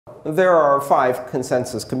there are 5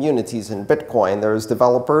 consensus communities in Bitcoin. There's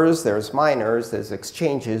developers, there's miners, there's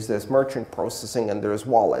exchanges, there's merchant processing, and there's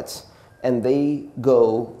wallets. And they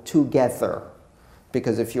go together.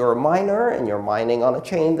 Because if you're a miner and you're mining on a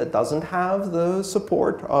chain that doesn't have the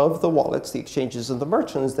support of the wallets, the exchanges, and the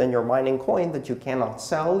merchants, then you're mining coin that you cannot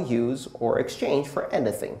sell, use, or exchange for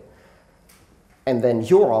anything. And then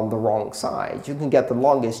you're on the wrong side. You can get the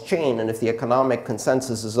longest chain, and if the economic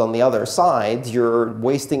consensus is on the other side, you're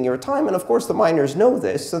wasting your time. And of course, the miners know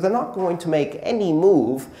this, so they're not going to make any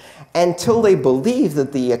move until they believe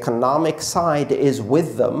that the economic side is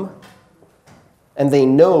with them. And they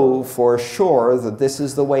know for sure that this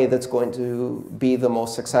is the way that's going to be the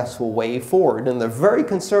most successful way forward. And they're very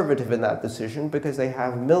conservative in that decision because they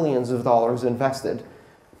have millions of dollars invested.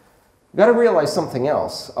 You've got to realize something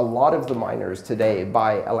else. A lot of the miners today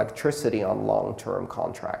buy electricity on long-term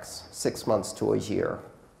contracts, 6 months to a year,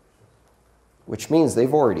 which means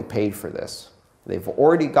they've already paid for this. They've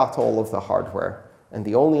already got all of the hardware. And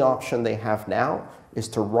the only option they have now is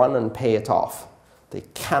to run and pay it off. They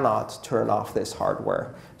cannot turn off this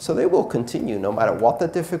hardware. So they will continue no matter what the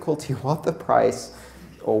difficulty, what the price,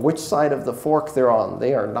 or which side of the fork they're on.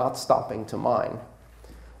 They are not stopping to mine.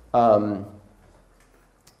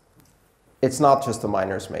 It's not just the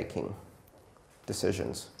miners making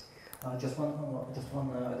decisions. Just one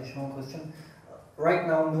additional question. Right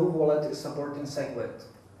now, no wallet is supporting SegWit.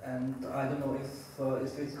 And I don't know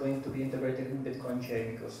if it's going to be integrated in Bitcoin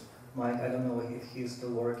chain, because Mike, I don't know if he's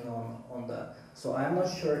still working on that. So I'm not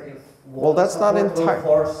sure if that's not will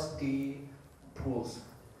force the pools.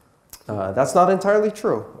 That's not entirely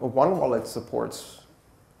true. One wallet supports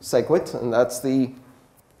SegWit, and that's the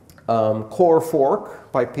core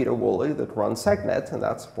fork by Peter Woolley that runs SegNet, and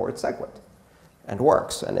that supports SegWit and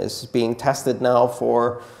works and is being tested now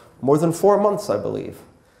for more than 4 months, I believe.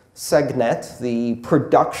 SegNet, the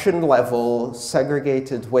production level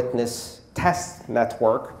segregated witness test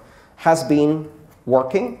network, has been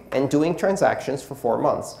working and doing transactions for 4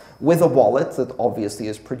 months with a wallet that obviously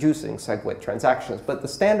is producing SegWit transactions. But the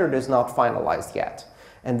standard is not finalized yet.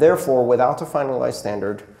 And therefore, without a finalized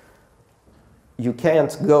standard, you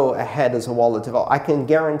can't go ahead as a wallet developer. I can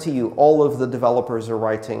guarantee you all of the developers are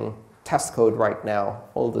writing test code right now,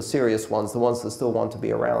 all the serious ones, the ones that still want to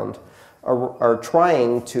be around, are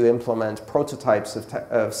trying to implement prototypes of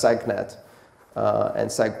SegNet and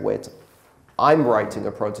SegWit. I'm writing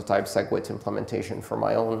a prototype SegWit implementation for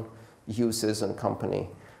my own uses and company.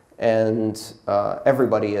 And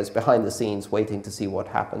everybody is behind the scenes waiting to see what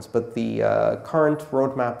happens. But the current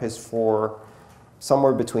roadmap is for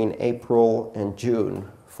somewhere between April and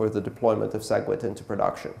June for the deployment of SegWit into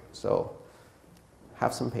production. So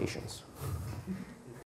have some patience.